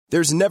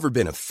There's never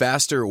been a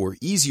faster or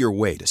easier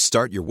way to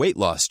start your weight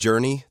loss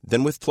journey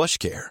than with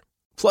PlushCare.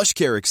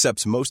 PlushCare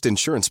accepts most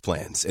insurance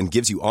plans and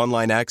gives you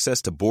online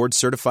access to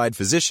board-certified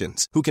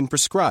physicians who can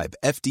prescribe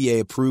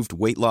FDA-approved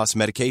weight loss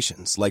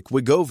medications like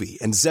Wegovy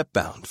and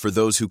Zepbound for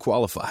those who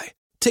qualify.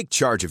 Take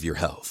charge of your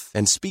health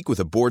and speak with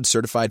a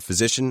board-certified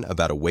physician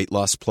about a weight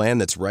loss plan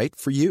that's right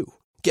for you.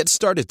 Get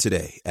started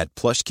today at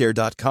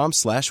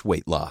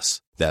plushcare.com/weight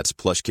loss. That's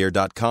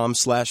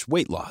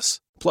plushcare.com/weight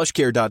loss.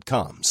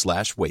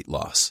 plushcare.com/weight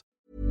loss.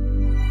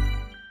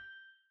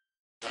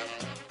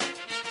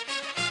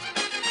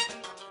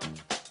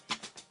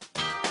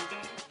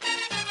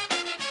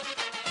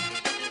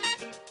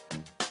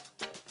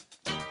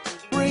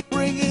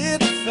 Bring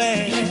it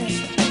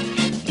fast.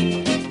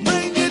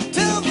 Bring it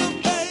to the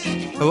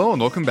bank. Hello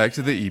and welcome back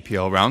to the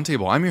EPL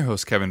Roundtable. I'm your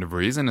host, Kevin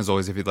DeVries, and as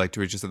always, if you'd like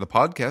to reach us at the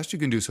podcast, you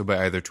can do so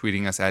by either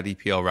tweeting us at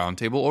EPL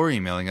Roundtable or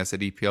emailing us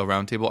at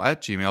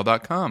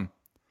EPLRoundtable@gmail.com.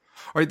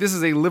 All right, this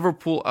is a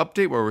Liverpool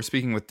update where we're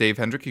speaking with Dave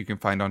Hendrick. You can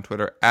find on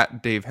Twitter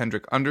at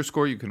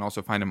DaveHendrick_. You can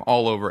also find him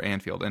all over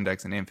Anfield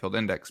Index and Anfield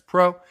Index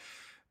Pro.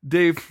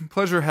 Dave,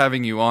 pleasure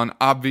having you on.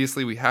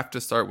 Obviously, we have to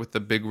start with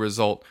the big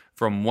result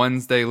from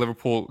Wednesday.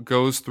 Liverpool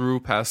goes through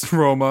past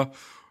Roma.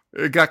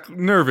 It got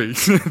nervy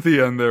at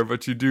the end there,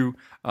 but you do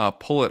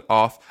pull it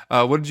off.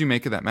 What did you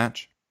make of that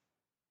match?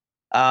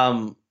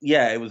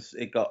 Yeah,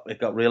 it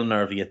got real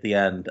nervy at the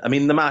end. I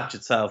mean, the match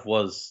itself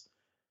was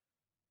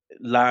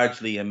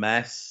largely a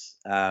mess.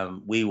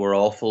 We were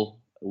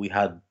awful. We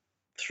had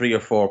 3 or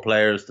 4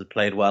 players that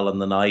played well in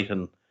the night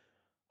and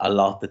a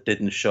lot that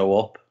didn't show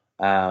up.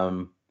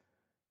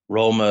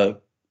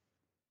 Roma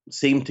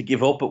seemed to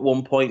give up at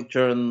one point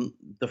during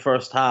the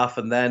first half,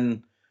 and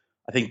then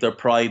I think their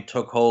pride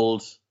took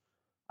hold,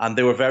 and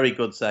they were very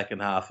good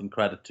second half, and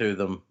credit to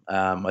them.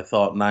 I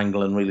thought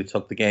Nainggolan really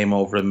took the game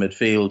over in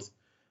midfield.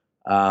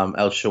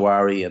 El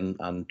Shaarawy and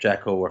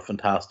Dzeko were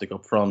fantastic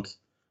up front,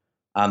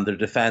 and their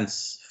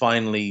defence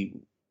finally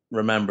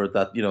remembered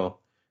that, you know,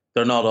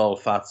 they're not all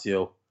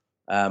Fazio.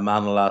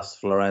 Manolas,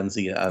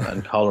 Florenzi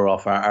and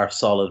Kolarov are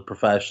solid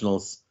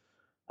professionals.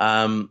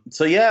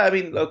 So yeah, I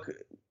mean, look,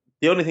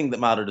 the only thing that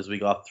mattered is we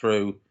got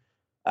through.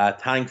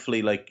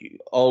 Thankfully, like,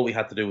 all we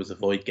had to do was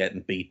avoid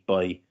getting beat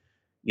by,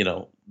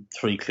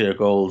 3 clear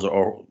goals,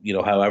 or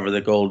however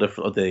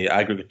the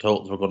aggregate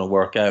totals were going to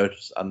work out,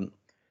 and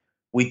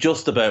we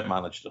just about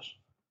managed it.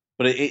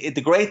 But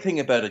the great thing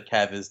about it,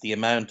 Kev, is the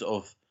amount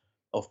of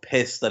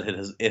piss that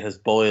it has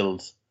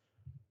boiled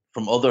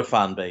from other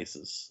fan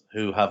bases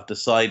who have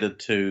decided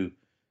to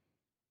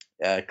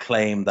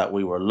claim that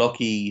we were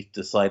lucky,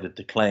 decided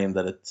to claim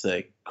that it's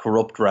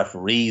corrupt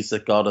referees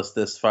that got us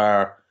this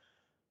far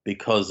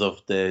because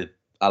of the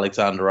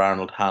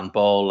Alexander-Arnold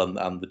handball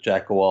and the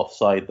Dzeko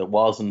offside that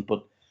wasn't.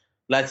 But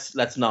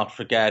let's not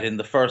forget, in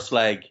the first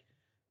leg,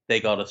 they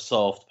got a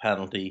soft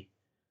penalty.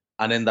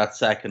 And in that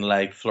second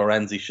leg,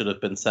 Florenzi should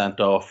have been sent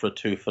off for a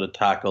 2-footed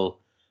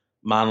tackle.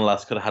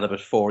 Manolas could have had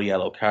about 4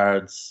 yellow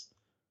cards.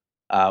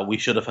 We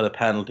should have had a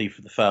penalty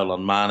for the foul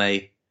on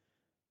Mane.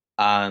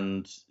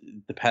 And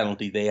the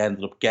penalty they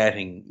ended up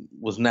getting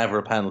was never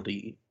a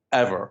penalty,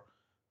 ever.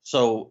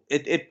 So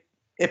it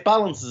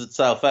balances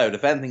itself out.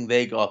 If anything,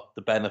 they got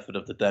the benefit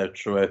of the doubt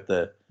throughout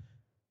the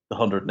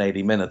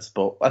 180 minutes.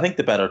 But I think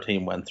the better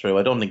team went through.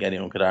 I don't think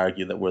anyone could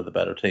argue that we're the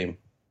better team.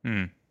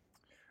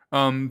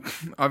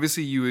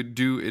 Obviously, you would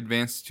do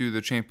advance to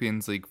the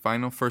Champions League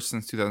final, first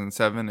since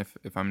 2007,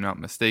 if I'm not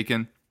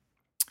mistaken.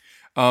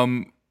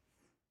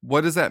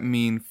 What does that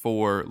mean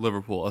for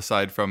Liverpool,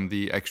 aside from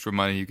the extra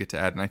money you get to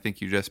add? And I think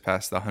you just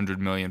passed the £100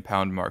 million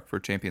mark for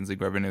Champions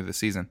League revenue this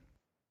season.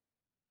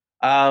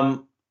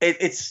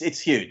 It's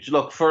huge.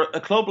 Look, for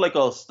a club like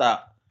us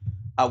that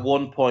at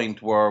one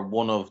point were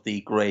one of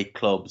the great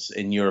clubs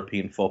in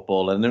European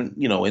football, and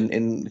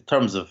in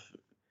terms of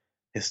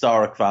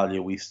historic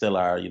value, we still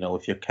are.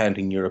 If you're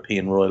counting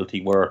European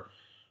royalty, we're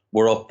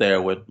up there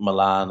with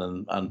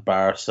Milan and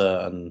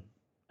Barca and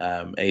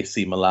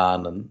AC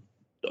Milan, and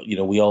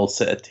we all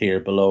sit a tier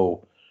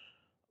below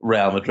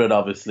Real Madrid,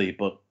 obviously.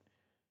 But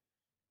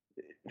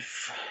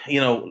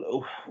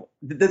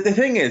the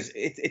thing is,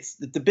 it's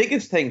the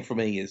biggest thing for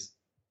me is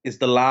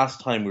the last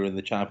time we were in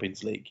the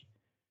Champions League.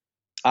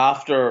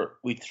 After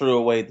we threw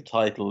away the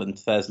title in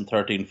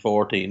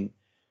 2013-14,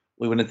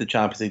 we went into the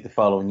Champions League the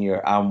following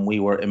year, and we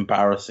were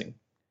embarrassing,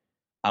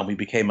 and we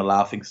became a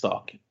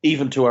laughingstock.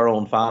 Even to our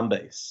own fan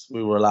base,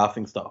 we were a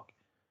laughingstock.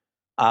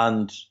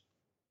 And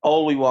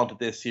all we wanted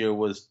this year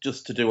was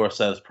just to do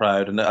ourselves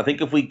proud. And I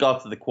think if we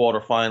got to the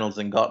quarterfinals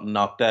and gotten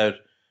knocked out,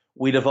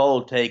 we'd have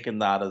all taken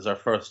that as our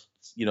first,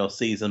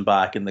 season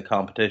back in the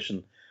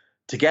competition.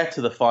 To get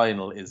to the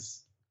final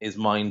is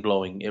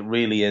mind-blowing. It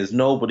really is.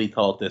 Nobody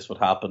thought this would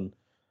happen.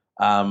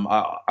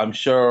 I'm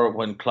sure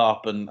when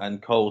Klopp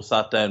and Co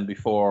sat down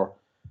before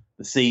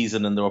the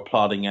season and they were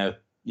plotting out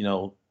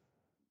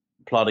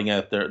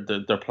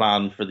their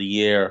plan for the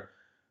year,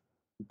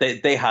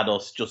 they had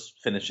us just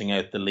finishing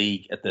out the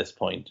league at this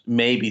point.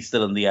 Maybe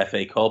still in the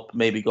FA Cup,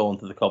 maybe going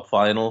to the cup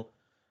final.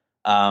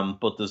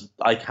 But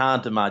I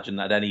can't imagine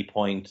at any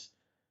point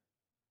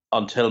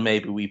until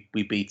maybe we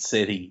beat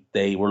City,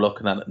 they were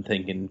looking at it and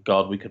thinking,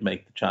 God, we could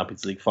make the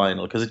Champions League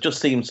final, because it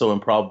just seemed so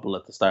improbable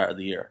at the start of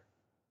the year.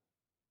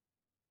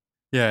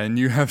 Yeah, and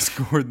you have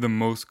scored the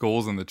most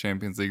goals in the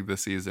Champions League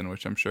this season,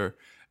 which I'm sure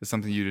is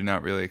something you did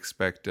not really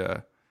expect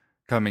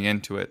coming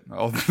into it.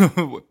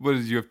 Although, what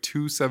did you have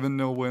 2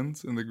 7-0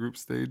 wins in the group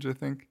stage, I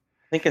think?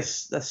 I think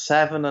it's a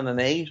 7 and an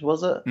 8,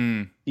 was it?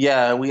 Mm.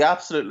 Yeah, we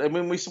absolutely. I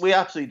mean, we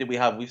absolutely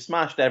did. We've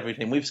smashed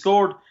everything. We've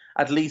scored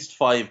at least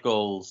 5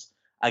 goals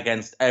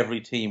against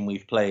every team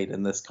we've played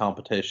in this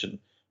competition.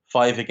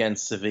 5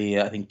 against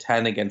Sevilla, I think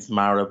 10 against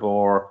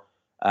Maribor,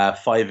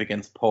 5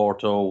 against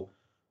Porto,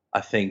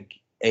 I think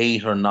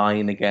 8 or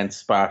 9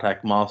 against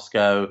Spartak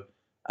Moscow,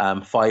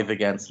 5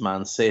 against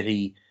Man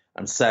City,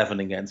 and 7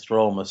 against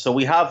Roma. So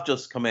we have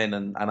just come in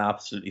and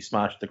absolutely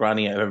smashed the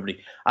granny out of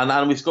everybody.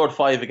 And we scored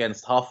 5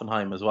 against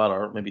Hoffenheim as well,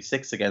 or maybe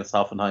 6 against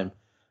Hoffenheim.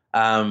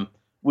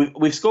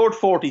 We've scored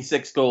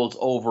 46 goals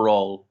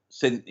overall,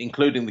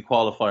 including the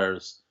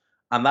qualifiers.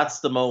 And that's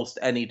the most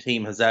any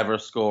team has ever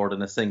scored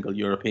in a single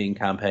European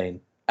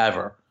campaign,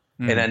 ever,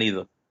 in any of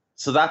them.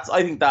 So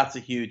I think that's a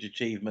huge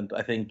achievement.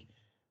 I think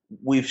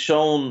we've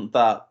shown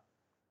that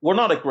we're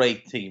not a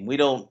great team.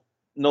 No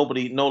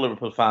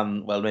Liverpool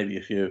fan, well, maybe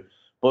a few,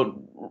 but,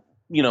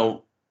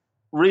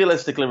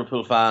 realistic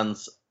Liverpool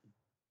fans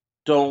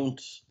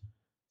don't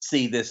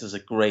see this as a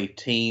great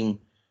team,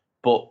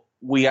 but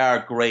we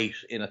are great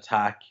in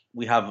attack.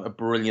 We have a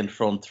brilliant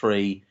front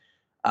three.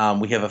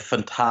 We have a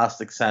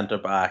fantastic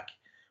centre-back.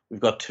 We've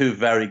got 2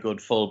 very good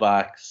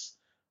fullbacks,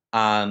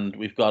 and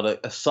we've got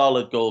a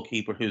solid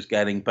goalkeeper who's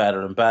getting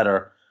better and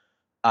better.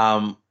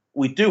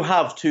 We do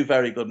have 2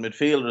 very good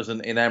midfielders in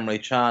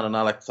Emre Can and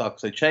Alex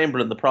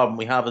Oxlade-Chamberlain. The problem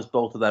we have is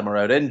both of them are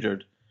out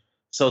injured.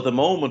 So at the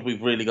moment,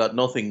 we've really got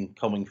nothing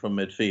coming from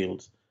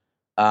midfield.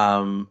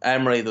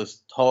 Emre,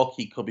 there's talk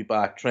he could be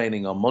back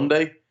training on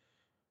Monday,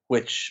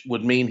 which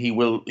would mean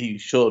he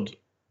should,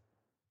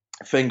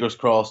 fingers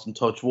crossed and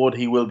touch wood,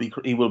 he will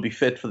be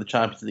fit for the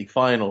Champions League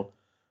final.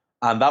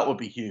 And that would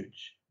be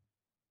huge,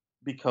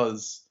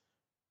 because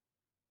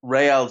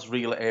Real's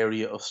real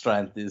area of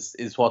strength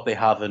is what they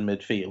have in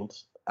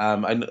midfield.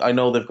 I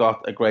know they've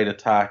got a great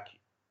attack,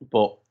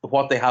 but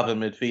what they have in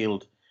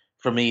midfield,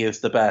 for me, is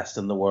the best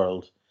in the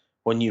world.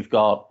 When you've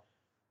got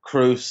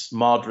Kroos,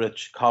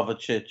 Modric,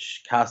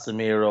 Kovacic,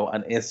 Casemiro,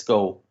 and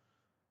Isco,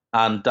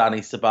 and Dani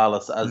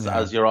Ceballos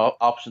as your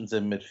options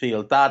in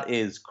midfield, that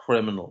is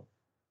criminal.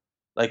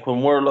 Like,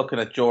 when we're looking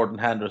at Jordan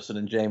Henderson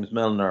and James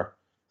Milner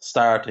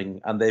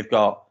starting, and they've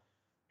got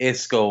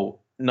Isco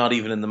not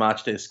even in the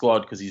matchday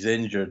squad because he's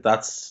injured,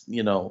 that's,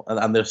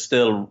 and they're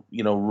still,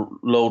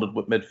 loaded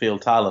with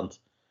midfield talent.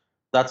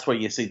 That's where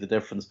you see the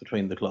difference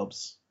between the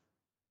clubs.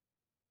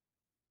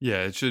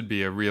 Yeah, it should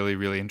be a really,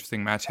 really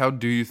interesting match. How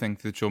do you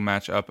think that you'll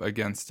match up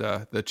against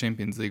the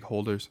Champions League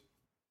holders?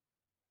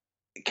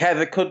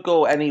 Kev, it could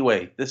go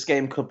anyway. This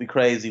game could be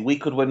crazy. We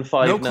could win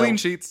 5-0. No clean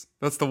sheets.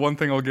 That's the one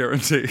thing I'll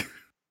guarantee.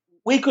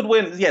 We could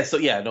win.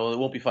 No, it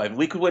won't be 5.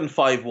 We could win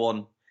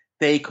 5-1.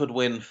 They could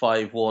win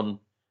 5-1.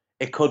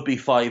 It could be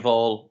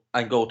 5-5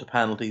 and go to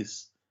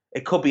penalties.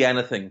 It could be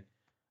anything.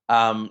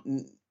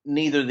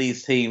 Neither of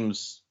these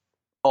teams,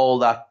 all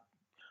that.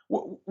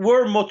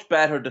 We're much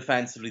better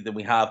defensively than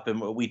we have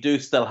been. We do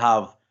still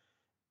have,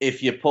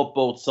 if you put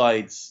both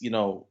sides,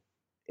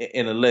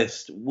 in a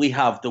list, we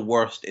have the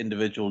worst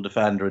individual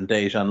defender in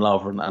Dejan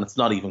Lovren, and it's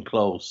not even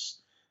close.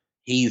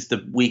 He's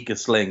the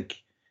weakest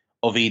link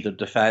of either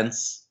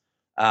defence.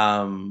 But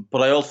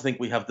I also think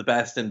we have the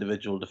best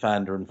individual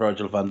defender in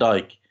Virgil van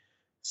Dijk.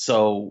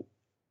 So,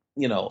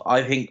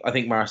 I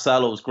think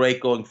Marcelo is great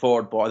going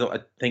forward, but I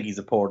think he's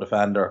a poor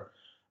defender.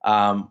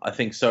 I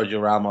think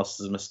Sergio Ramos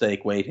is a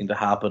mistake waiting to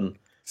happen.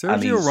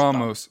 Sergio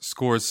Ramos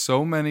scores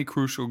so many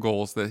crucial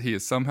goals that he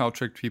has somehow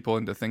tricked people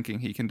into thinking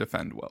he can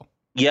defend well.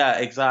 Yeah,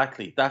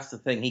 exactly. That's the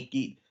thing.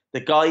 The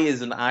guy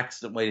is an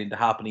accident waiting to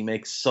happen. He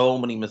makes so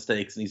many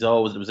mistakes, and he's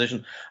always in a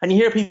position. And you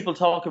hear people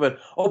talk about,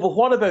 but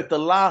what about the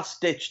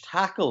last-ditch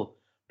tackle?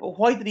 But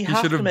why did he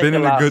have to make a last-ditch tackle? He should have been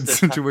in a good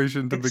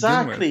situation to begin with.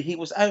 Exactly. He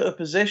was out of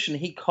position.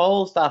 He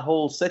caused that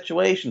whole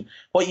situation.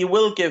 What you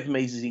will give him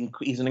is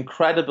he's an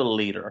incredible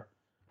leader.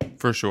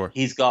 For sure.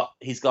 He's got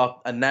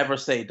a never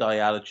say die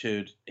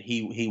attitude.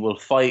 He will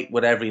fight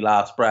with every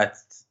last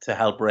breath to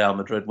help Real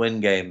Madrid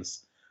win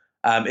games.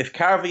 If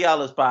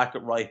Carvajal is back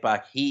at right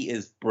back, he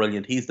is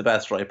brilliant. He's the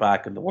best right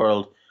back in the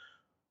world.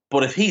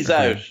 But if he's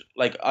out,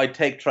 I'd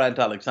take Trent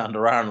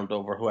Alexander-Arnold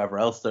over whoever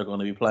else they're going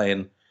to be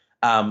playing.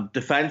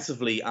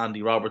 Defensively,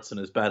 Andy Robertson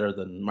is better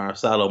than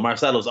Marcelo.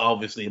 Marcelo's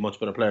obviously a much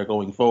better player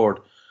going forward,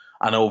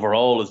 and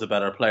overall is a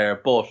better player.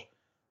 But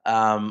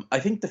I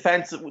think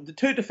the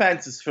 2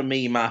 defenses for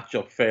me match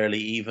up fairly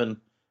even.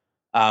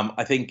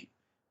 I think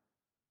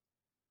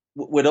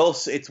with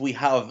us, we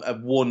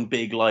have one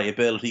big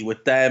liability.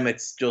 With them,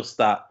 it's just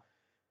that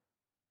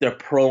they're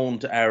prone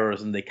to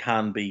errors, and they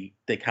can be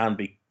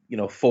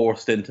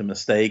forced into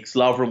mistakes.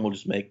 Lovren will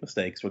just make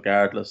mistakes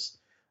regardless.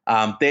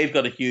 They've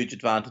got a huge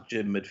advantage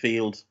in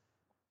midfield.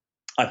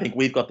 I think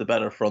we've got the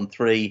better front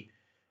three.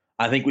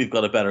 I think we've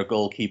got a better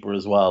goalkeeper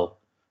as well.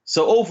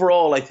 So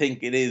overall, I think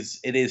it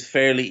is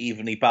fairly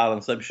evenly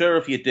balanced. I'm sure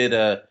if you did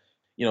a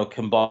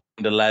combined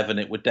 11,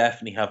 it would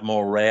definitely have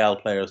more Real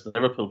players than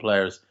Liverpool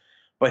players.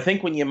 But I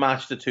think when you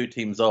match the two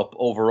teams up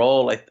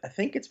overall, I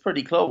think it's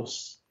pretty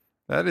close.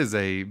 That is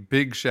a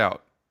big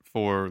shout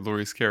for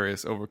Loris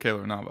Karius over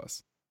Keylor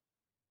Navas.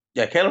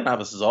 Yeah, Keylor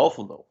Navas is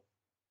awful though.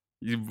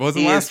 He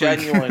wasn't He is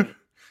last week.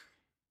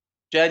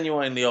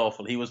 genuinely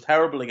awful. He was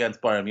terrible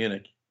against Bayern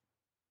Munich.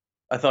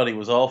 I thought he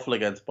was awful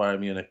against Bayern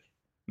Munich.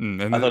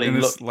 And I thought in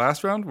this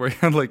last round where he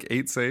had like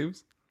 8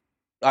 saves?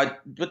 But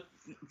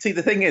see,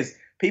 the thing is,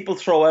 people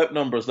throw out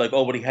numbers like,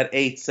 oh, but he had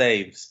 8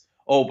 saves.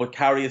 Oh, but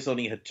Karius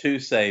only had 2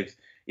 saves.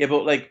 Yeah,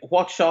 but like,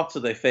 what shots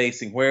are they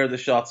facing? Where are the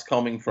shots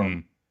coming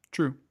from?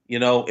 True. You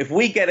know, if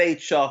we get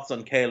 8 shots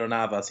on Keylor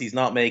Navas, he's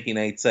not making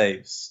 8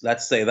 saves.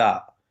 Let's say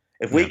that.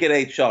 If we get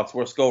 8 shots,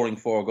 we're scoring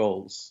 4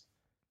 goals.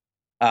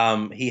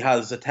 He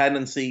has a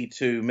tendency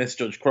to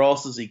misjudge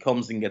crosses. He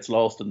comes and gets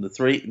lost in the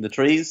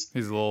trees.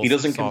 He's a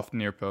little soft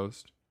near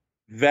post.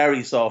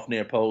 Very soft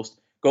near post.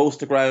 Goes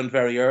to ground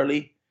very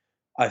early.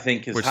 I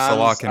think his Which hands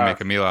Salah can make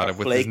a meal out of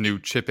with his flaky. new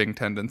chipping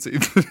tendency.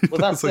 Well,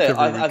 that's it.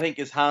 I think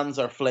his hands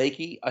are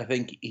flaky. I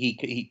think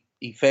he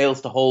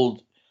fails to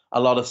hold a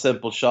lot of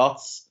simple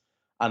shots,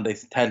 and they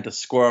tend to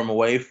squirm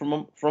away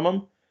from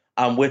him.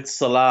 And with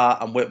Salah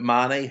and with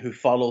Mane, who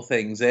follow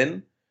things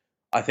in,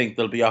 I think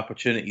there'll be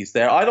opportunities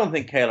there. I don't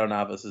think Keylor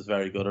Navas is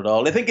very good at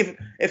all. I think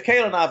if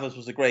Keylor Navas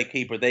was a great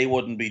keeper, they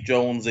wouldn't be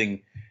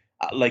jonesing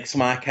like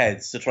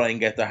smackheads to try and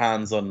get their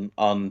hands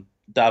on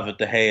David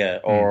De Gea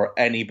or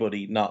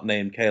anybody not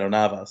named Keylor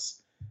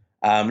Navas.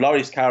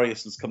 Loris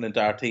Karius is coming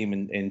into our team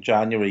in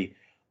January.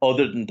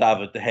 Other than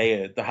David De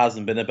Gea, there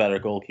hasn't been a better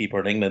goalkeeper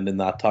in England in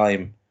that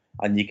time.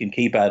 And you can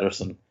keep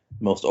Ederson,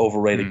 most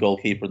overrated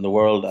goalkeeper in the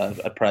world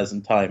at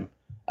present time.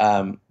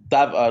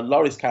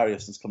 Loris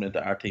Karius coming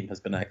into our team has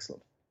been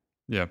excellent.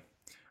 Yeah.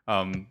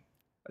 I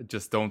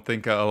just don't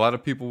think a lot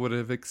of people would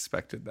have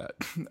expected that.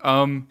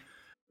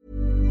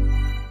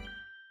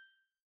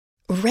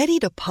 Ready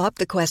to pop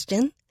the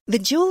question? The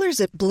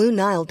jewelers at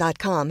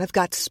BlueNile.com have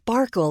got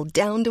sparkle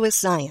down to a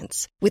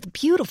science with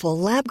beautiful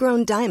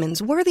lab-grown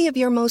diamonds worthy of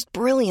your most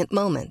brilliant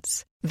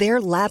moments.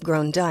 Their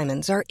lab-grown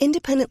diamonds are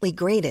independently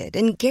graded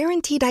and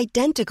guaranteed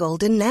identical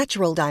to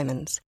natural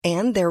diamonds,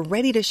 and they're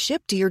ready to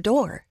ship to your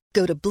door.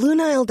 Go to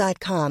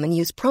BlueNile.com and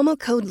use promo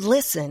code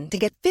LISTEN to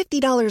get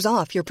 $50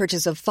 off your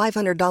purchase of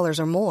 $500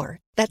 or more.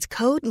 That's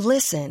code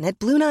LISTEN at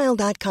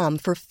BlueNile.com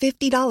for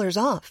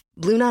 $50 off.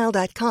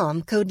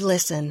 BlueNile.com, code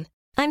LISTEN.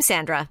 I'm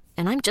Sandra,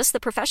 and I'm just the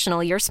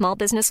professional your small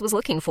business was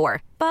looking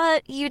for.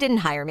 But you didn't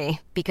hire me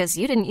because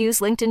you didn't use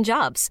LinkedIn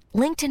Jobs.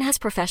 LinkedIn has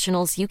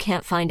professionals you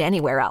can't find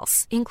anywhere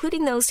else,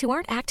 including those who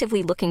aren't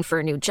actively looking for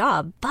a new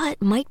job,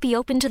 but might be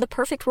open to the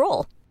perfect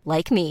role,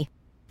 like me.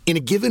 In a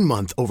given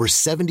month, over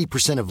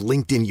 70% of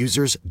LinkedIn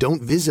users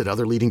don't visit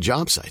other leading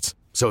job sites.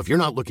 So if you're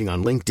not looking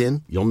on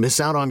LinkedIn, you'll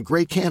miss out on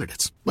great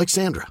candidates like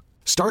Sandra.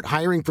 Start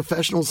hiring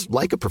professionals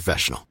like a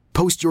professional.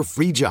 Post your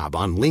free job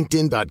on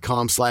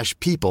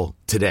linkedin.com/people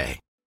today.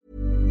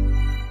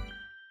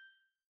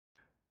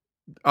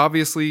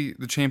 Obviously,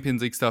 the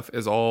Champions League stuff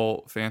is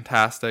all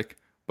fantastic,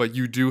 but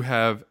you do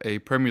have a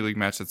Premier League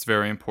match that's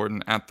very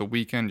important at the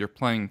weekend. You're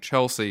playing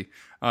Chelsea.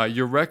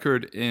 Your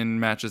record in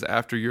matches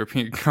after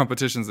European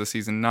competitions this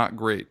season, not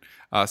great.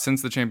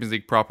 Since the Champions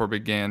League proper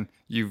began,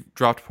 you've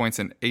dropped points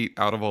in 8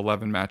 out of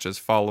 11 matches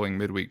following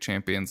midweek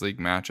Champions League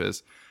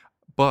matches.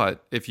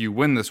 But if you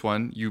win this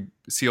one, you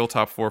seal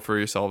top 4 for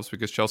yourselves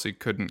because Chelsea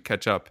couldn't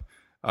catch up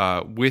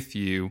with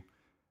you.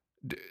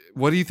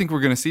 What do you think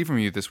we're going to see from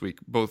you this week,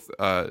 both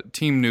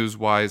team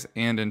news-wise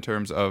and in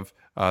terms of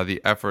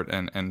the effort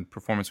and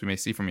performance we may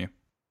see from you?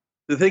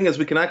 The thing is,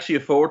 we can actually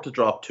afford to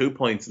drop 2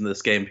 points in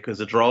this game because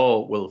a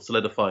draw will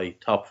solidify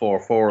top 4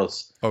 for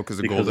us. Oh, because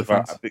of goal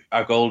difference?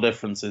 Our goal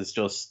difference is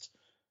just,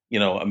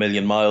 a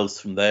million miles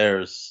from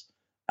theirs.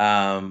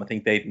 I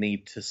think they'd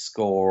need to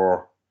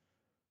score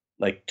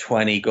like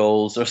 20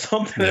 goals or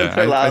something. Yeah,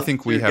 I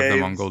think we have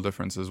them on goal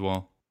difference as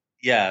well.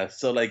 Yeah,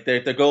 so like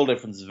their goal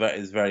difference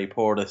is very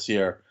poor this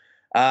year.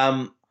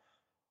 I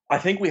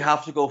think we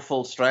have to go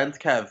full strength,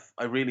 Kev.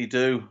 I really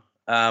do.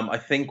 I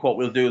think what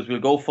we'll do is we'll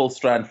go full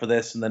strength for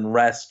this and then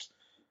rest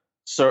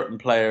certain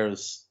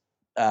players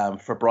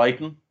for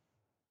Brighton,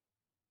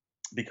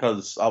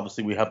 because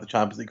obviously we have the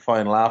Champions League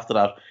final after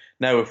that.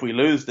 Now, if we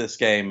lose this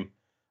game,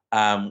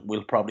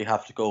 we'll probably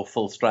have to go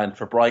full strength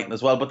for Brighton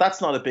as well. But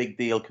that's not a big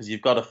deal because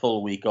you've got a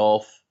full week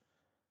off,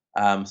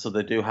 so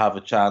they do have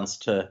a chance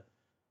to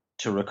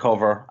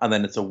recover. And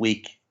then it's a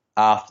week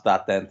after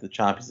that then to the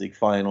Champions League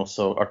final.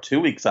 Or 2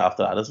 weeks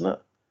after that, isn't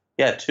it?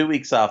 Yeah, 2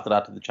 weeks after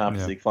that to the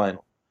Champions League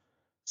final.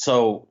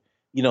 So,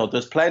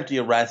 there's plenty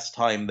of rest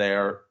time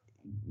there.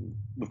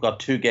 We've got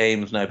 2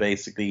 games now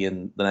basically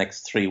in the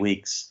next 3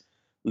 weeks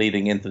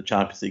leading into the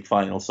Champions League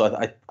final.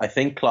 So I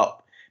think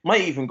Klopp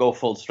might even go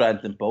full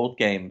strength in both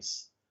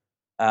games.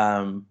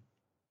 But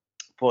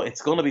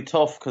it's going to be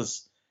tough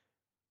because,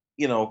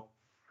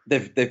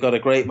 they've got a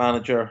great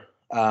manager.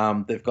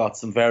 They've got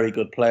some very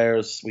good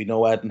players. We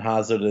know Eden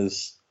Hazard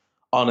is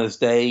on his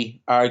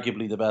day,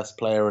 arguably the best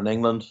player in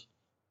England.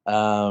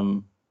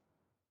 Um,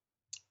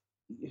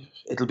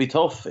 it'll be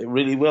tough. It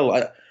really will.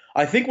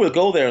 I think we'll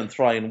go there and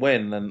try and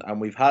win,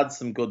 and we've had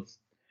some good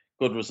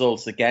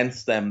results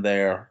against them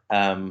there.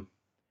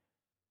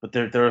 But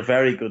they're a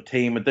very good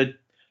team. And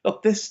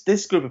look,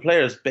 this group of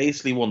players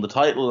basically won the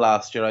title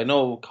last year. I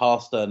know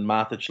Costa and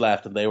Matic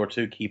left, and they were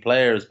two key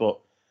players, but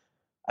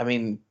I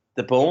mean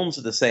the bones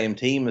of the same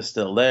team is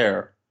still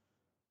there.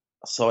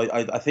 So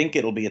I think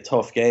it'll be a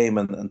tough game,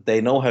 and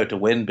they know how to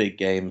win big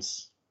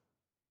games.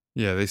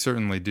 Yeah, they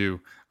certainly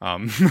do.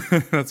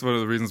 That's one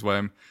of the reasons why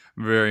I'm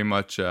very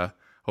much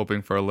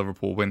hoping for a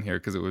Liverpool win here,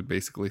 because it would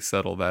basically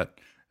settle that,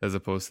 as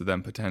opposed to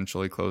them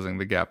potentially closing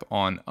the gap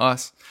on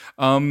us.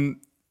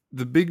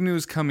 The big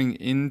news coming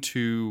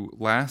into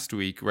last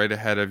week, right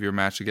ahead of your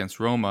match against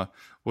Roma,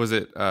 was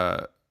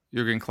that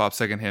Jurgen Klopp's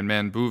second-hand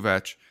man,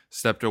 Buvac,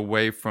 stepped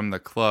away from the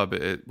club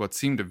at what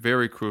seemed a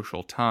very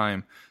crucial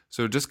time.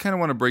 So just kind of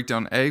want to break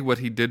down, A, what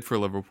he did for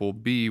Liverpool,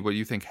 B, what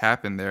you think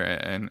happened there,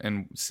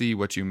 and C,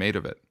 what you made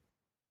of it.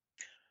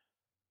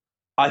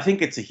 I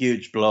think it's a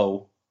huge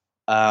blow.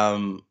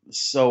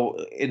 So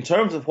in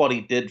terms of what he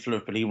did for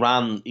Liverpool,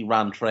 he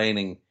ran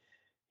training.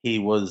 He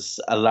was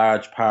a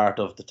large part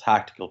of the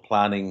tactical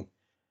planning,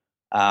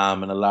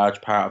 and a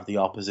large part of the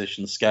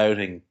opposition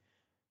scouting.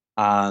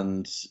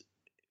 And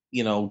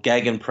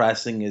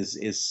gegenpressing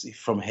is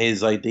from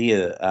his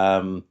idea.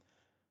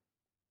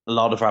 A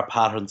lot of our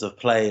patterns of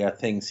play are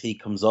things he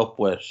comes up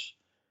with.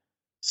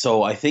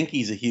 So I think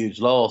he's a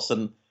huge loss.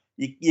 And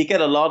you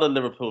get a lot of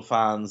Liverpool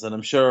fans, and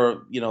I'm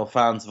sure,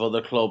 fans of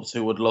other clubs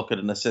who would look at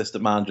an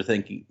assistant manager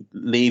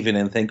leaving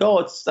and think,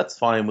 oh, that's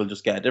fine, we'll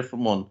just get a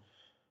different one.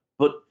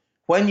 But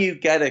when you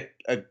get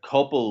a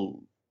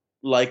couple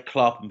like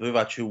Klopp and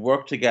Buvac who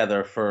work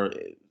together for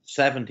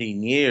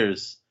 17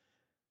 years,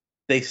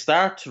 they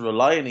start to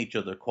rely on each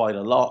other quite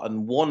a lot,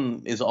 and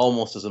one is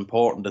almost as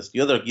important as the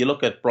other. You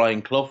look at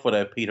Brian Clough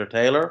without Peter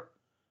Taylor,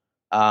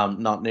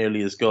 not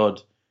nearly as good.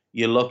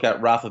 You look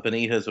at Rafa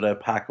Benitez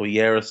without Paco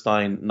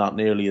Yerestein, not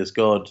nearly as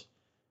good.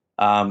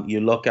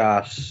 You look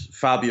at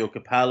Fabio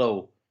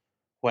Capello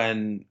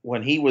when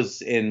he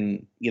was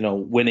in,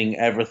 winning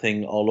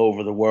everything all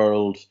over the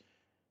world.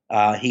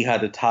 He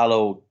had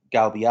Italo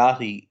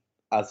Galbiati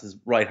as his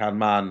right-hand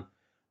man.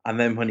 And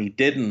then when he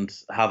didn't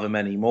have him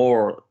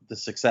anymore, the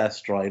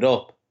success dried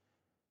up.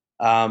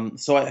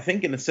 So I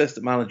think an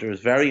assistant manager is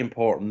very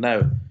important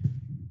now.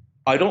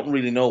 I don't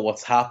really know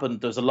what's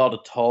happened. There's a lot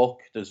of talk.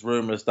 There's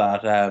rumours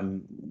that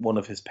one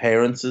of his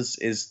parents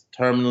is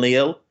terminally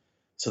ill.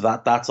 So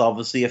that's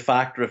obviously a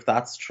factor if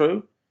that's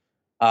true.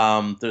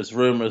 There's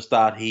rumours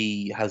that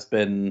he has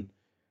been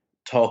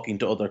talking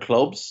to other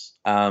clubs.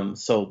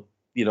 So,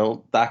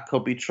 that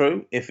could be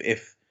true.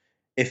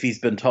 If he's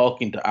been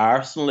talking to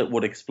Arsenal, it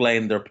would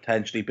explain there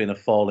potentially been a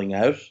falling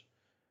out,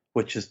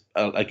 which has,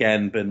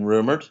 again, been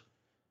rumoured.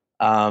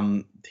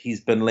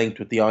 He's been linked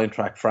with the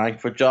Eintracht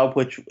Frankfurt job,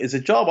 which is a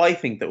job I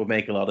think that would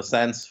make a lot of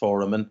sense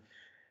for him. And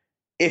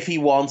if he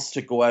wants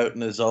to go out on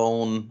his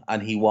own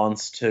and he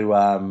wants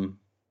to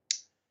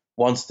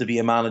be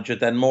a manager,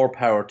 then more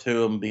power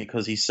to him,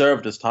 because he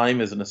served his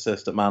time as an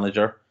assistant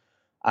manager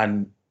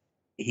and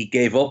he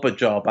gave up a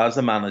job as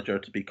a manager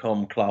to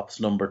become Klopp's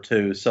number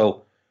two.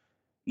 So,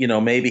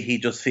 maybe he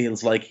just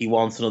feels like he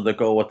wants another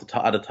go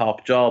at a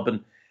top job.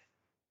 And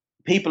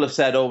people have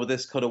said, oh,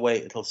 this could have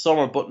waited until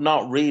summer, but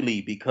not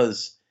really,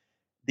 because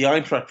the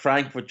Eintracht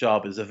Frankfurt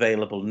job is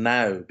available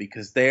now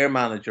because their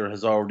manager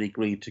has already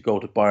agreed to go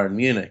to Bayern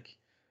Munich.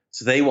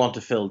 So they want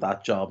to fill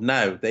that job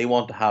now. They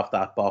want to have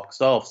that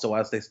boxed off. So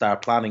as they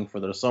start planning for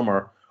their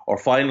summer, or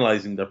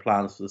finalising their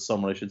plans for the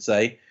summer, I should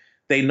say,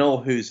 they know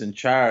who's in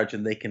charge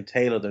and they can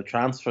tailor their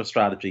transfer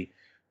strategy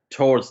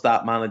towards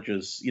that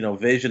manager's,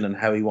 vision and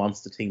how he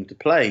wants the team to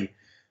play.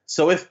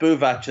 So if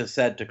Buvac has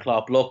said to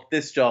Klopp, look,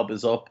 this job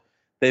is up,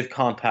 they've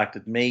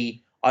contacted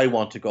me, I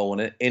want to go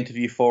and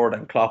interview for it,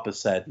 and Klopp has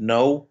said,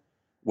 no,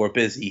 we're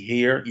busy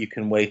here, you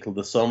can wait till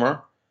the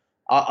summer,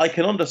 I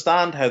can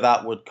understand how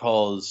that would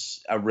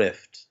cause a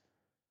rift.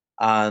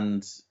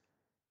 And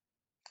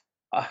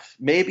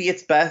maybe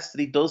it's best that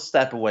he does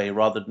step away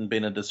rather than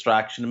being a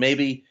distraction.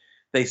 Maybe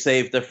they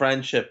saved their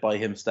friendship by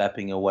him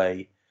stepping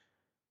away.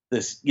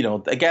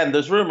 Again,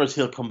 there's rumours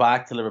he'll come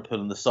back to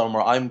Liverpool in the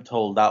summer. I'm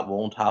told that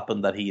won't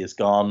happen, that he is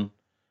gone,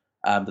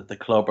 that the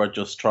club are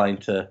just trying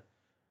to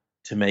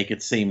make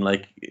it seem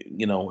like,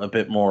 a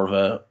bit more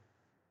of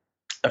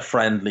a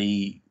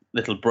friendly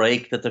little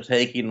break that they're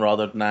taking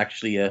rather than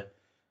actually a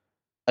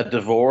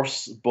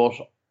divorce. But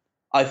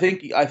I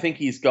think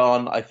he's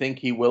gone. I think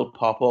he will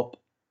pop up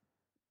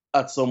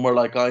at somewhere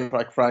like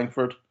Eintracht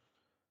Frankfurt.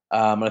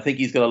 And I think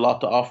he's got a lot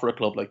to offer a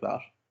club like that.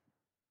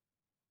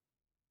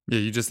 Yeah,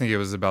 you just think it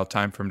was about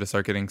time for him to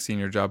start getting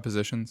senior job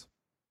positions?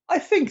 I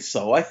think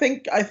so. I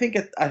think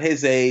at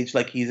his age,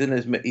 like he's in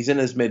his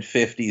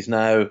mid-50s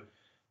now,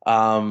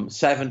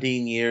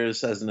 17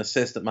 years as an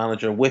assistant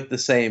manager with the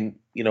same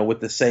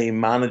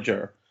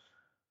manager.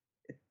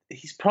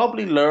 He's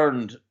probably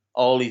learned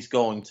all he's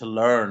going to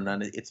learn,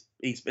 and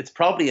it's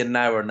probably a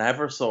now or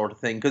never sort of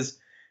thing, because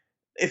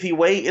if he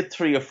waited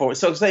 3 or 4,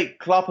 so say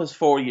Klopp has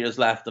 4 years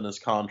left on his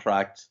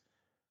contract.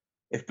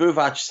 If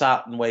Buvac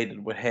sat and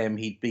waited with him,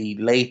 he'd be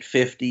late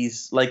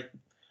 50s. Like,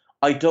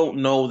 I don't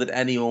know that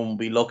anyone will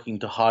be looking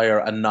to hire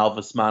a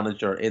novice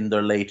manager in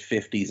their late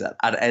 50s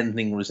at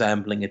anything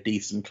resembling a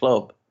decent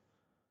club.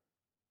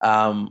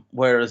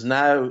 Whereas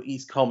now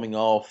he's coming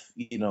off,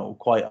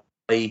 quite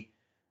high.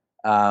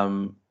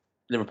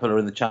 Liverpool are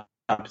in the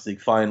Champions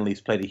League final.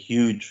 He's played a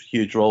huge,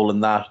 huge role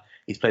in that.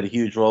 He's played a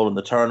huge role in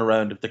the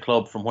turnaround of the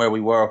club from where we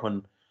were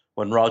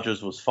when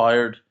Rodgers was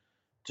fired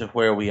to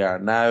where we are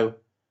now.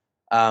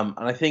 And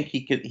I think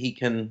he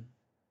can,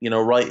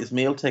 write his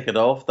meal ticket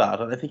off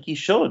that. And I think he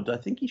should. I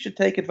think he should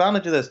take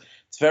advantage of this.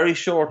 It's a very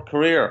short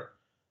career,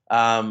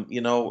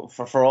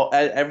 for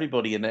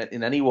everybody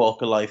in any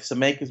walk of life. So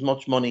make as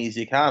much money as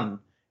you can.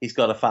 He's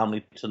got a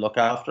family to look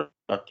after,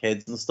 got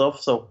kids and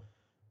stuff. So,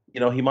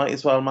 he might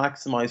as well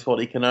maximize what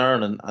he can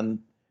earn. And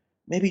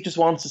maybe he just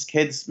wants his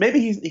kids.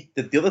 Maybe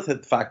the other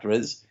factor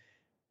is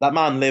that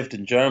man lived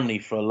in Germany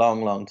for a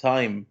long, long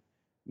time.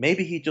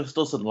 Maybe he just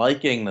doesn't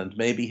like England.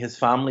 Maybe his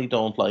family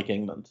don't like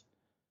England.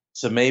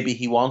 So maybe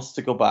he wants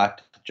to go back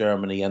to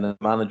Germany and a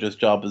manager's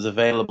job is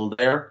available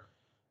there.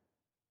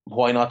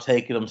 Why not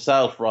take it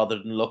himself rather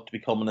than look to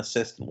become an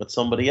assistant with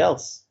somebody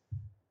else?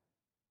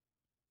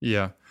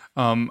 Yeah.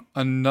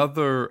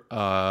 Another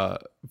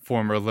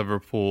former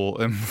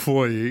Liverpool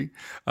employee,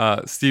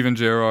 Steven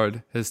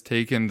Gerrard, has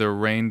taken the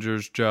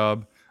Rangers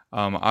job.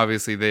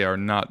 Obviously, they are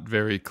not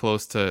very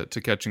close to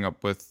catching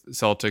up with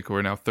Celtic, who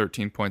are now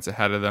 13 points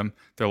ahead of them.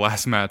 Their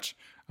last match,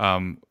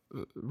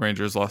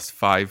 Rangers lost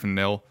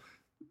 5-0.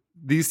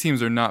 These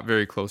teams are not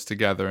very close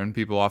together, and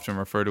people often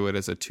refer to it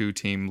as a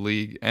two-team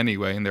league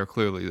anyway, and they're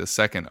clearly the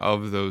second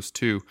of those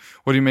two.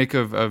 What do you make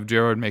of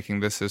Gerrard making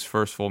this his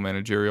first full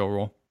managerial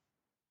role?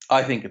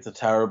 I think it's a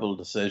terrible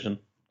decision.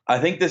 I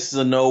think this is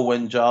a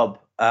no-win job.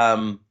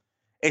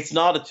 It's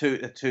not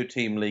a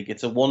two-team league.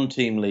 It's a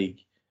one-team league.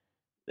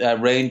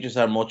 Rangers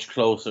are much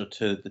closer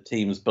to the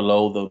teams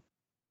below them,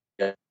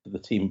 to the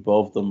team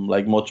above them,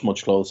 like much,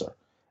 much closer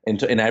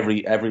in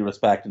every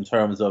respect, in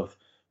terms of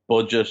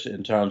budget,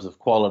 in terms of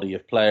quality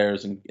of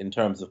players, and in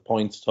terms of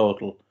points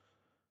total.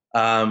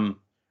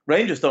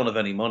 Rangers don't have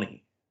any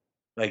money.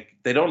 Like,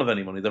 they don't have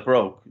any money. They're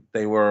broke.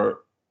 They were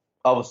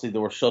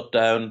shut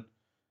down.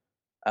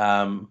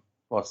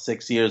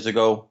 6 years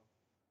ago,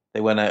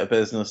 they went out of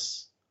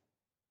business.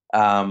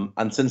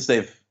 And since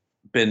they've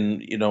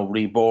been,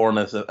 reborn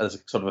as a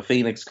sort of a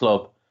Phoenix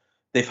club,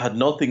 they've had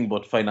nothing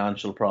but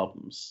financial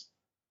problems.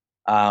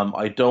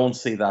 I don't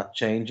see that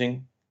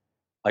changing.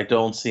 I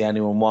don't see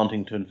anyone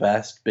wanting to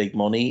invest big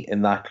money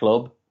in that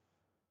club.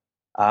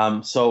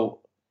 So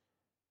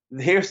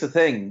here's the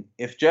thing.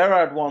 If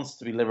Gerrard wants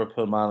to be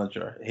Liverpool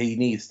manager, he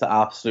needs to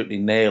absolutely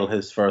nail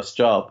his first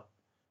job.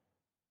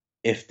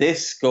 If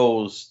this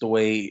goes the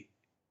way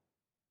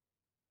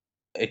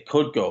it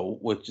could go,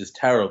 which is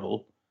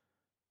terrible,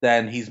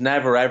 then he's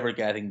never, ever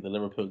getting the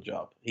Liverpool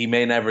job. He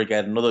may never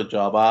get another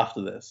job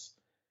after this.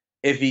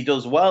 If he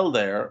does well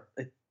there,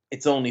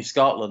 it's only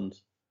Scotland.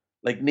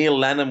 Like, Neil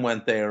Lennon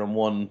went there and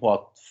won,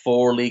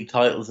 4 league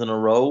titles in a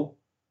row?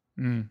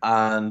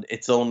 And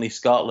it's only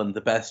Scotland.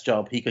 The best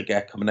job he could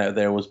get coming out of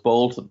there was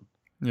Bolton.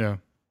 Yeah.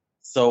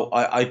 So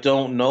I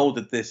don't know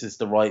that this is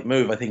the right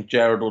move. I think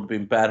Gerrard would have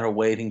been better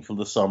waiting for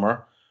the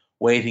summer,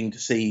 waiting to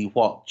see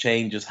what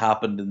changes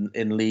happened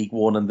in League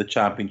One and the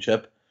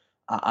Championship,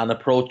 and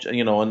approach,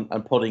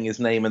 and putting his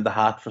name in the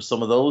hat for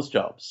some of those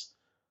jobs.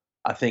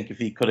 I think if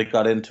he could have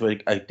got into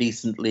a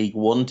decent League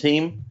One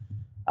team,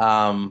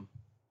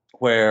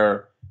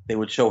 where they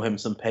would show him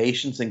some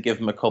patience and give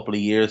him a couple of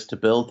years to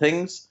build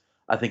things,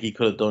 I think he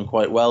could have done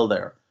quite well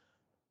there.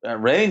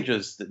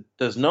 Rangers,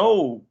 there's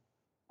no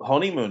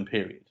honeymoon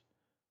period.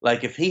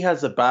 Like, if he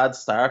has a bad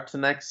start to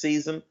next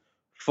season,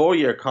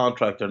 4-year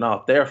contract or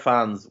not, their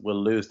fans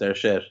will lose their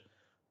shit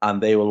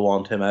and they will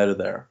want him out of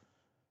there.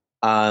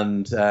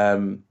 And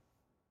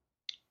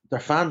their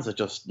fans are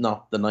just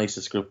not the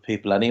nicest group of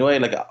people anyway.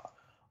 Like,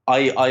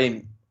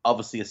 I'm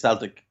obviously a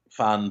Celtic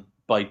fan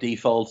by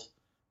default,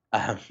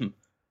 and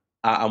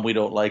we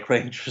don't like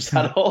Rangers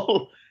at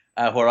all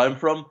where I'm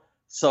from.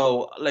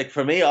 So, like,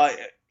 for me,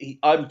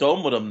 I'm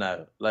done with him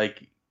now.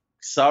 Like,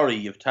 sorry,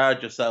 you've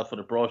tarred yourself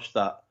with a brush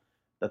that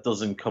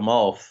doesn't come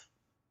off.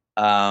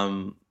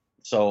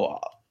 So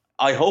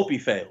I hope he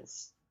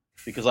fails,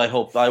 because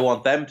I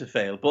want them to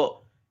fail. But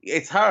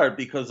it's hard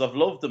because I've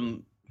loved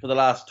him for the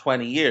last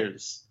 20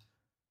 years.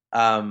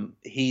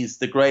 He's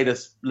the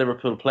greatest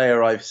Liverpool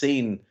player I've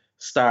seen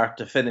start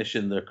to finish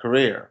in their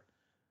career.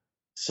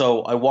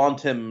 So I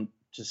want him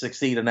to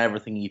succeed in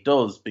everything he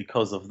does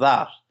because of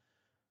that.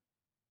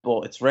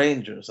 But it's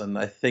Rangers, and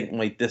I think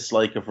my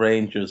dislike of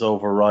Rangers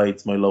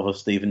overrides my love of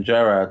Steven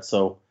Gerrard.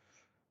 So,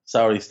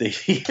 sorry,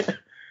 Stevie.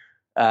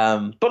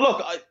 But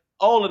look,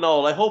 all in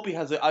all, I hope he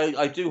has.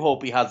 I do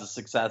hope he has a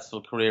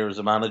successful career as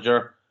a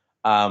manager.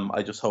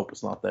 I just hope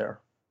it's not there.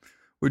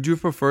 Would you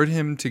have preferred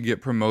him to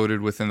get promoted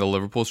within the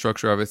Liverpool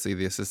structure? Obviously,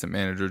 the assistant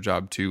manager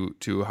job too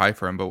high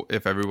for him. But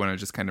if everyone had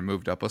just kind of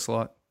moved up a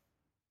slot.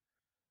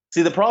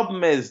 See, the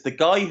problem is the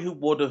guy who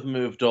would have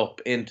moved up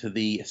into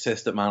the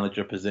assistant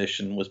manager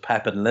position was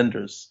Pepin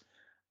Linders,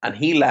 and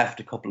he left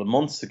a couple of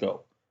months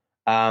ago.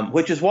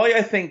 Which is why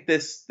I think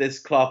this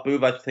Klopp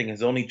Buvac thing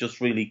has only just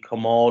really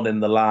come on in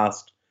the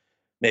last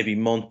maybe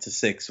month to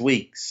 6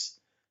 weeks.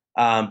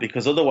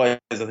 Because otherwise,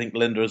 I think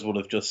Linders would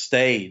have just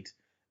stayed,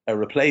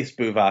 replaced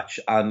Buvac,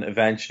 and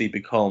eventually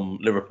become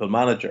Liverpool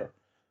manager.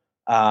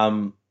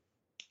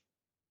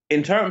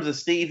 In terms of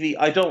Stevie,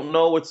 I don't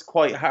know. It's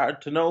quite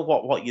hard to know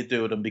what you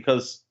do with him,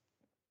 because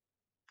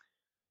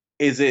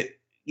is the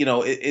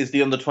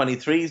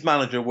under-23s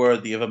manager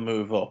worthy of a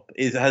move up?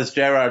 Has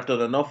Gerrard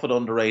done enough at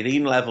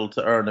under-18 level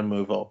to earn a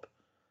move up?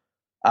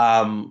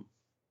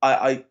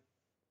 I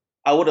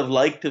would have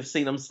liked to have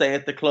seen him stay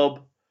at the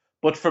club,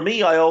 but for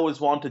me, I always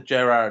wanted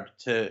Gerrard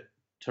to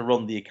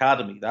run the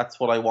academy. That's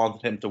what I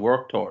wanted him to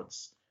work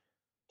towards,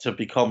 to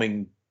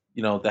becoming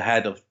the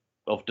head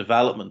of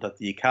development at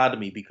the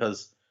academy,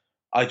 because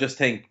I just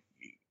think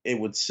it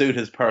would suit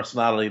his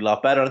personality a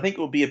lot better. I think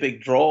it would be a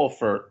big draw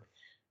for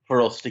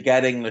us to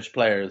get English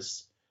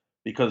players,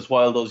 because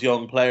while those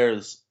young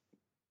players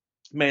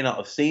may not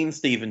have seen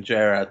Steven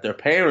Gerrard, their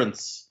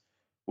parents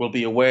will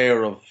be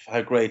aware of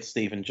how great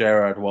Steven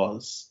Gerrard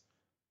was.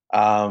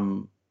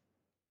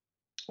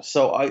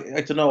 So I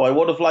don't know. I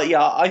would have liked,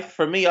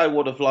 I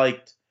would have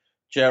liked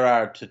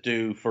Gerrard to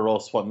do for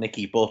us what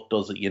Nicky Butt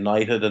does at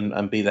United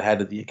and be the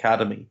head of the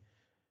academy.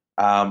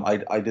 I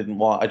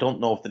don't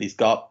know if that he's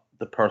got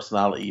the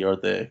personality or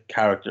the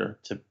character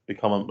to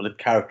become the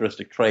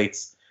characteristic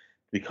traits to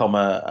become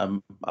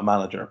a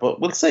manager, but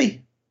we'll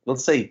see.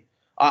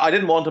 I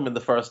didn't want him in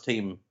the first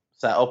team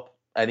setup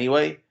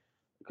anyway,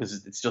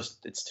 because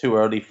it's too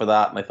early for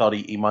that, and I thought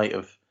he might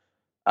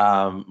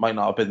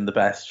not have been the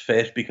best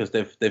fit, because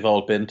they've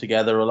all been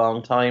together a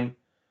long time.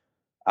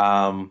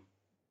 I'm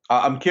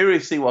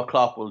curious to see what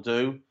Klopp will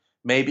do.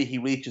 Maybe he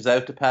reaches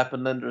out to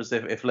Pepin Linders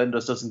if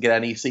Linders doesn't get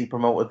NEC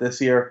promoted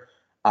this year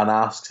and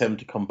asks him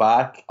to come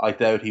back. I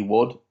doubt he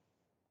would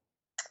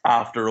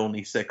after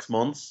only 6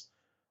 months.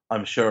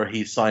 I'm sure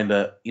he's signed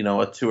a 2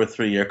 or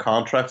 3 year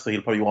contract, so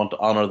he'll probably want to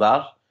honour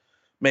that.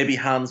 Maybe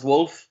Hans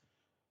Wolf,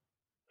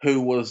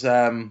 who was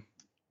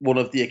one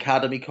of the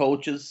academy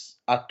coaches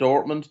at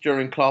Dortmund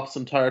during Klopp's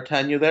entire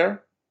tenure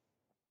there,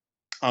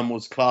 and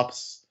was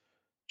Klopp's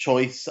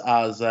choice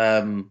as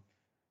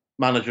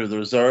manager of the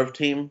reserve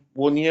team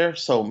one year.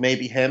 So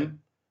maybe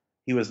him.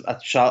 He was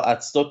at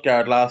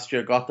Stuttgart last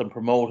year, got them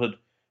promoted,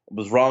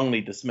 was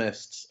wrongly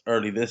dismissed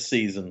early this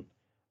season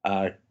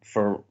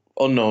for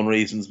unknown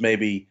reasons.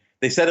 Maybe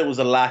they said it was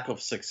a lack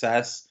of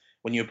success.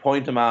 When you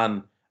appoint a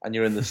man and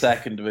you're in the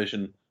second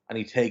division and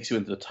he takes you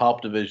into the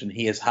top division,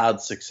 he has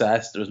had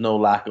success. There's no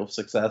lack of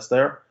success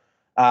there.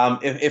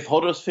 If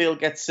Huddersfield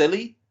gets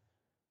silly,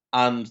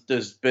 and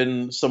there's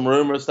been some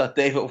rumours that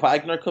David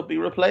Wagner could be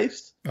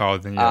replaced. Oh,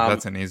 then yeah,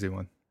 that's an easy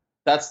one.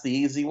 That's the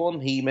easy one.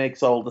 He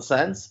makes all the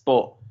sense.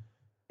 But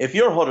if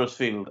you're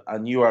Huddersfield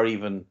and you are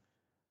even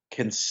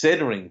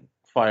considering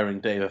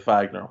firing David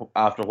Wagner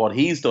after what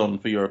he's done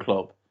for your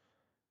club,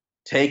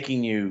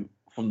 taking you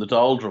from the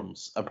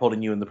doldrums and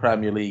putting you in the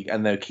Premier League,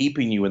 and now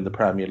keeping you in the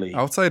Premier League.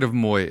 Outside of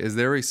Moy, is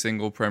there a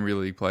single Premier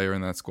League player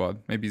in that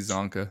squad? Maybe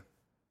Zonka.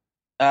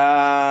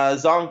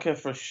 Zonka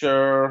for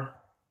sure.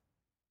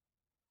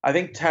 I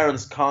think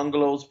Terence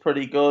Congolo's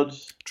pretty good.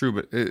 True,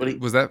 but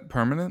was that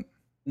permanent?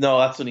 No,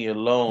 that's only a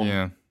loan.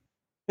 Yeah.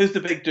 Who's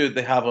the big dude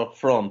they have up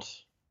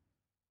front?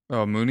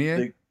 Oh,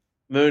 Mounier?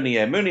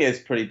 Mounier. Mounier's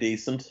pretty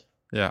decent.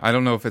 Yeah, I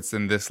don't know if it's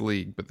in this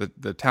league, but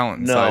the talent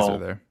and size are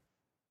there.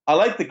 I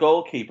like the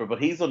goalkeeper,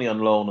 but he's only on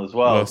loan as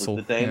well. Russell,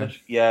 the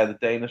Danish, the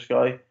Danish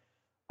guy.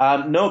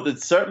 No,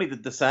 certainly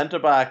the centre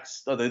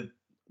backs, or the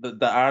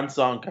aren't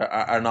Zonka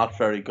are not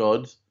very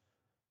good.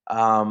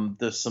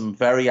 There's some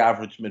very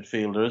average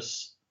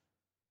midfielders.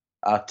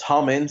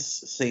 Tom Ince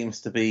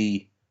seems to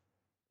be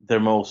their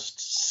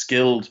most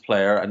skilled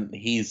player, and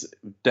he's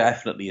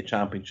definitely a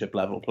championship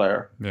level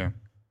player.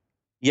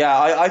 Yeah,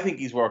 I think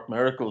he's worked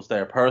miracles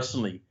there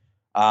personally.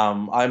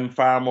 I'm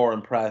far more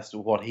impressed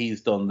with what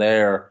he's done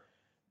there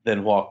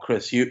than what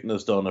Chris Hughton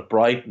has done at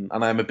Brighton.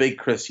 And I'm a big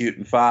Chris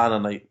Hughton fan,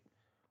 and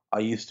I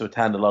used to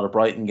attend a lot of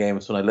Brighton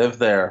games when I lived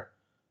there.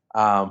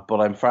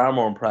 But I'm far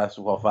more impressed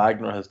with what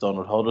Wagner has done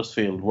with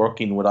Huddersfield,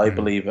 working with, I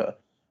believe, a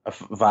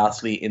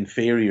vastly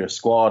inferior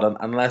squad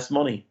and less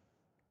money.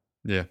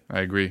 Yeah,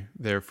 I agree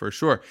there for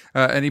sure.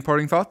 Any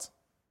parting thoughts?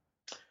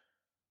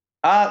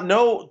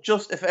 No,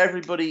 just if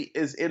anybody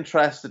who's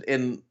interested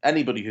in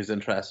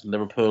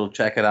Liverpool,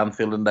 check out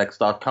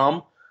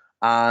AnfieldIndex.com.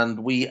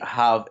 And we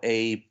have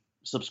a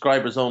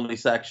subscribers only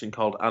section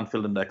called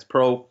Anfield Index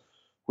Pro,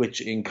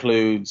 which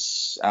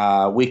includes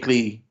a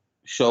weekly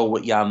show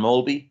with Jan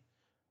Molby,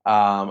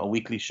 a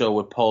weekly show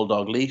with Paul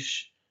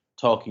Dalglish,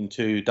 talking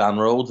to Dan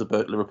Rhodes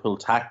about Liverpool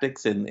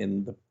tactics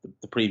in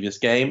the previous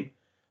game.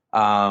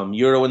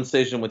 Euro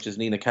Incision, which is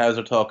Nina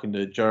Kauser talking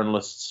to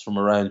journalists from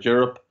around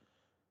Europe.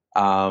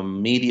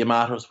 Media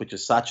Matters, which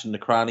is Sachin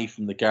Nakrani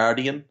from The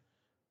Guardian,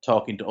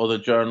 talking to other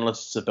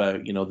journalists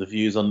about the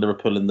views on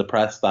Liverpool in the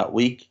press that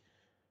week.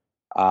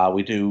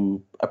 We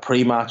do a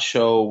pre-match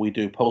show. We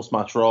do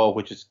post-match Raw,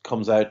 which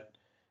comes out.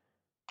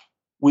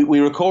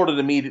 We record it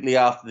immediately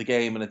after the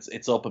game, and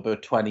it's up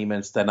about 20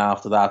 minutes then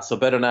after that. So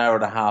about an hour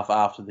and a half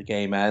after the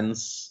game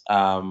ends,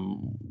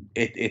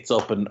 it's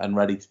up and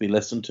ready to be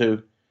listened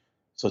to.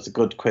 So it's a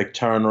good quick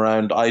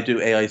turnaround. I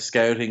do AI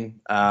scouting,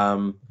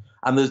 and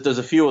there's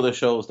a few other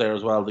shows there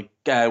as well.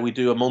 We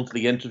do a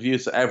monthly interview,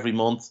 so every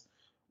month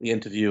we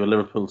interview a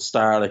Liverpool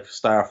star, like a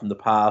star from the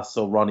past.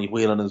 So Ronnie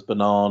Whelan has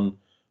been on,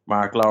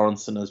 Mark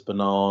Lawrenson has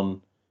been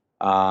on,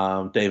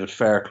 David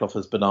Fairclough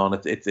has been on.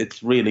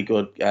 It's really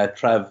good.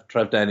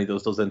 Trev Denny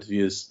does those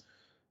interviews.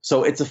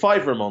 So it's a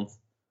 £5 a month,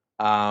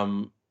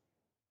 and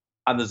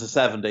there's a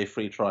 7-day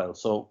free trial.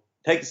 So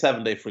take the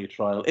 7-day free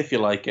trial if you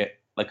like it.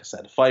 Like I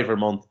said, £5 a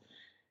month.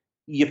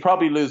 You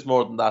probably lose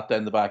more than that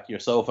down the back of your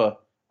sofa.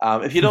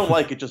 If you don't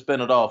like it, just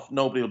bin it off.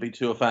 Nobody will be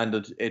too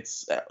offended.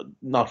 It's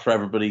not for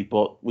everybody,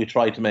 but we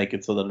try to make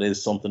it so that it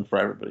is something for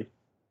everybody.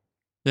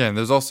 Yeah, and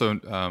there's also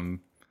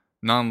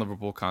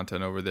non-Liverpool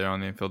content over there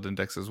on the Anfield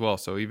Index as well.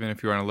 So even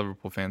if you aren't a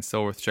Liverpool fan,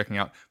 still worth checking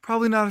out.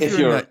 Probably not if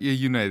you're a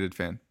United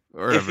fan.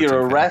 Or if you're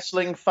a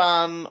wrestling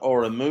fan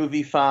or a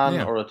movie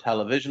fan or a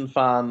television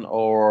fan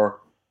or,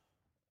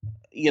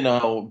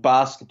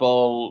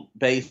 basketball,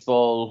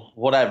 baseball,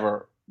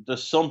 whatever,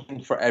 there's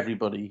something for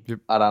everybody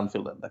at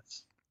Anfield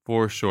Index.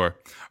 For sure.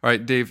 All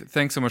right, Dave,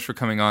 thanks so much for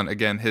coming on.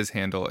 Again, his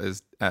handle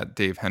is at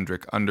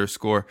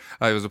DaveHendrick_.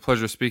 It was a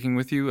pleasure speaking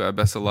with you.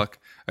 Best of luck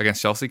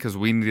against Chelsea, because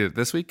we need it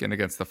this week, and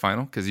against the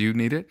final because you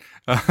need it.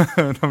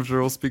 And I'm sure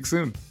we'll speak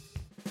soon.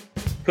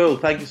 Cool.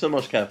 Thank you so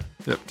much, Kev.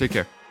 Yep. Take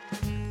care.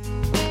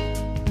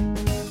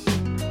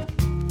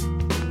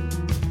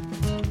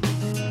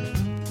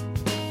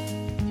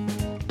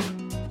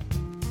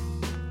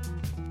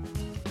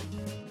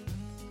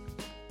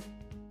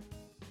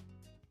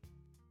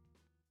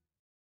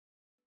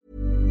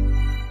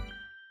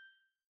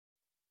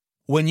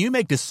 When you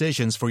make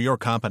decisions for your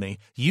company,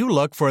 you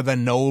look for the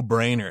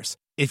no-brainers.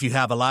 If you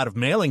have a lot of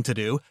mailing to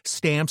do,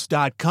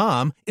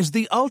 Stamps.com is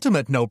the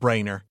ultimate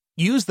no-brainer.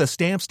 Use the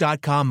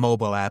Stamps.com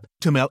mobile app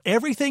to mail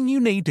everything you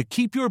need to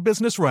keep your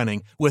business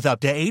running with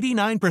up to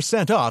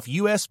 89% off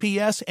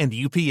USPS and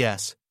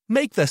UPS.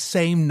 Make the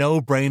same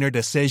no-brainer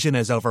decision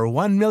as over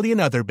 1 million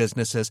other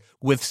businesses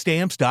with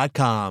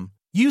Stamps.com.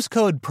 Use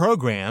code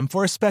PROGRAM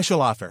for a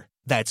special offer.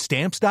 That's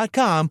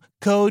Stamps.com,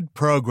 code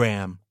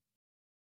PROGRAM.